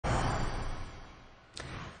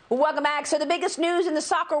Welcome back. So the biggest news in the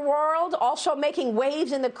soccer world, also making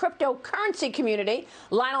waves in the cryptocurrency community,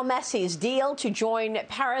 Lionel Messi's deal to join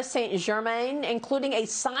Paris Saint-Germain, including a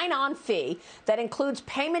sign-on fee that includes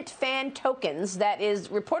payment fan tokens that is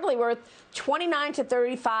reportedly worth $29 to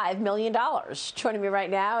 $35 million. Joining me right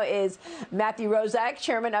now is Matthew Roszak,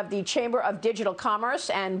 chairman of the Chamber of Digital Commerce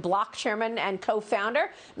and Block chairman and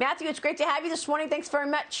co-founder. Matthew, it's great to have you this morning. Thanks very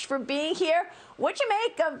much for being here. What'd you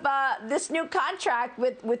make of this new contract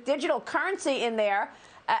with digital currency in there?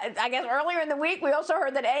 I guess earlier in the week, we also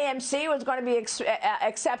heard that AMC was going to be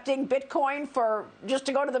accepting Bitcoin for just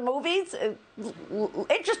to go to the movies.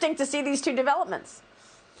 Interesting to see these two developments.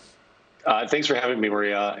 Thanks for having me,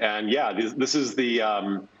 Maria. And yeah, this is the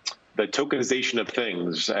tokenization of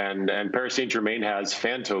things, and Paris Saint-Germain has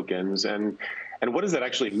fan tokens, and what does that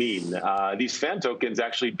actually mean? These fan tokens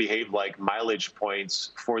actually behave like mileage points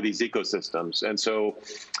for these ecosystems, and so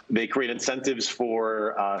they create incentives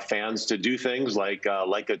for fans to do things like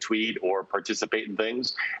a tweet or participate in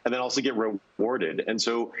things, and then also get rewarded. And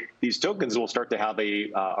so these tokens will start to have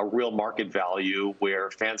a real market value where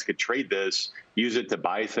fans could trade this, use it to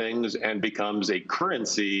buy things, and becomes a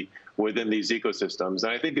currency within these ecosystems.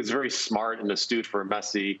 And I think it's very smart and astute for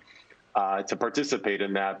Messi to participate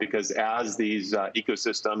in that, because as these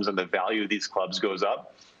ecosystems and the value of these clubs goes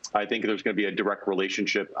up, I think there's going to be a direct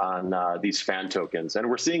relationship on these fan tokens. And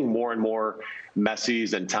we're seeing more and more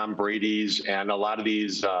Messis and Tom Brady's and a lot of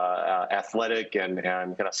these athletic and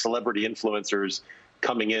kind of celebrity influencers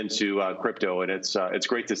coming into crypto. And it's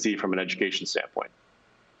great to see from an education standpoint.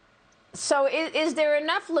 So is there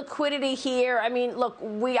enough liquidity here? I mean, look,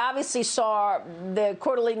 we obviously saw the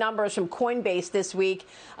quarterly numbers from Coinbase this week.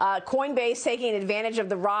 Coinbase taking advantage of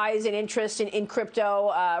the rise in interest in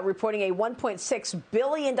crypto, reporting a $1.6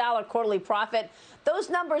 billion quarterly profit. Those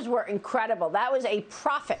numbers were incredible. That was a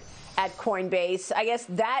profit at Coinbase. I guess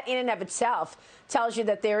that in and of itself tells you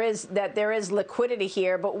that there is liquidity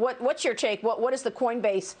here. But what's your take? What does the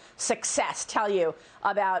Coinbase success tell you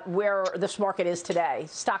about where this market is today?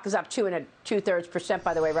 Stock is up 2 2/3%,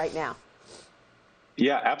 by the way, right now.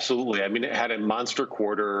 Yeah, absolutely. I mean, it had a monster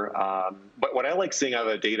quarter. But what I like seeing out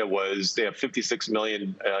of the data was they have 56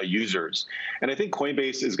 million users. And I think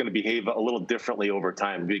Coinbase is going to behave a little differently over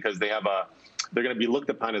time, because they're going to be looked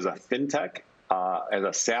upon as a fintech. As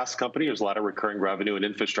a SaaS company, there's a lot of recurring revenue and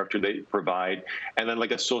infrastructure they provide, and then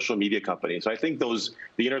like a social media company. So I think the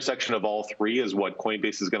intersection of all three is what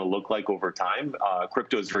Coinbase is going to look like over time.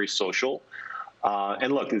 Crypto is very social.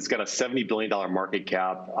 And look, it's got a $70 billion market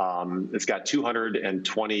cap. It's got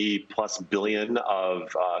 220 plus billion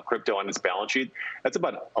of crypto on its balance sheet. That's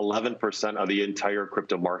about 11% of the entire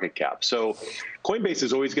crypto market cap. So Coinbase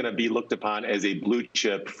is always going to be looked upon as a blue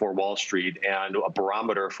chip for Wall Street and a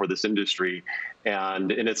barometer for this industry.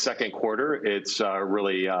 And in its second quarter, it's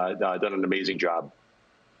really done an amazing job.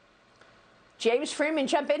 James Freeman,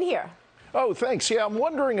 jump in here. Oh, thanks. Yeah, I'm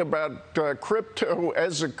wondering about crypto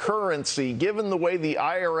as a currency, given the way the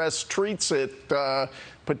IRS treats it,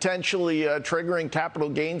 potentially triggering capital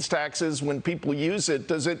gains taxes when people use it.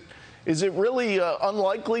 Is it really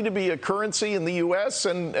unlikely to be a currency in the U.S.?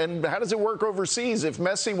 And how does it work overseas? If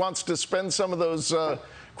Messi wants to spend some of those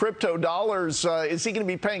crypto dollars, is he going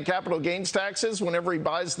to be paying capital gains taxes whenever he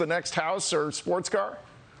buys the next house or sports car?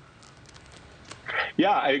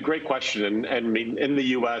 Yeah, great question. And I mean, in the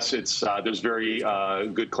U.S., there's very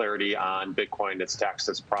good clarity on Bitcoin. It's taxed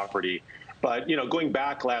as property. But, going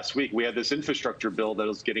back last week, we had this infrastructure bill that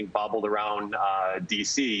was getting bobbled around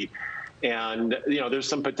D.C. And, there's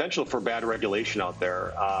some potential for bad regulation out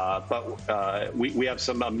there. But we have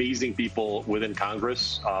some amazing people within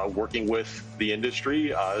Congress working with the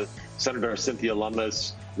industry. Senator Cynthia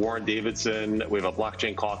Lummis, Warren Davidson, we have a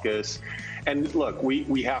blockchain caucus. And look,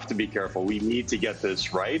 we have to be careful. We need to get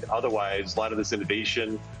this right. Otherwise, a lot of this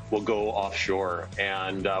innovation will go offshore.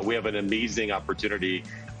 And we have an amazing opportunity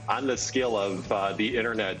on the scale of the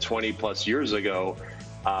internet 20 plus years ago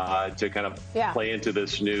to kind of play into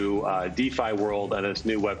this new DeFi world and this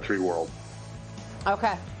new Web3 world.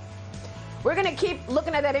 Okay. We're going to keep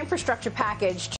looking at that infrastructure package.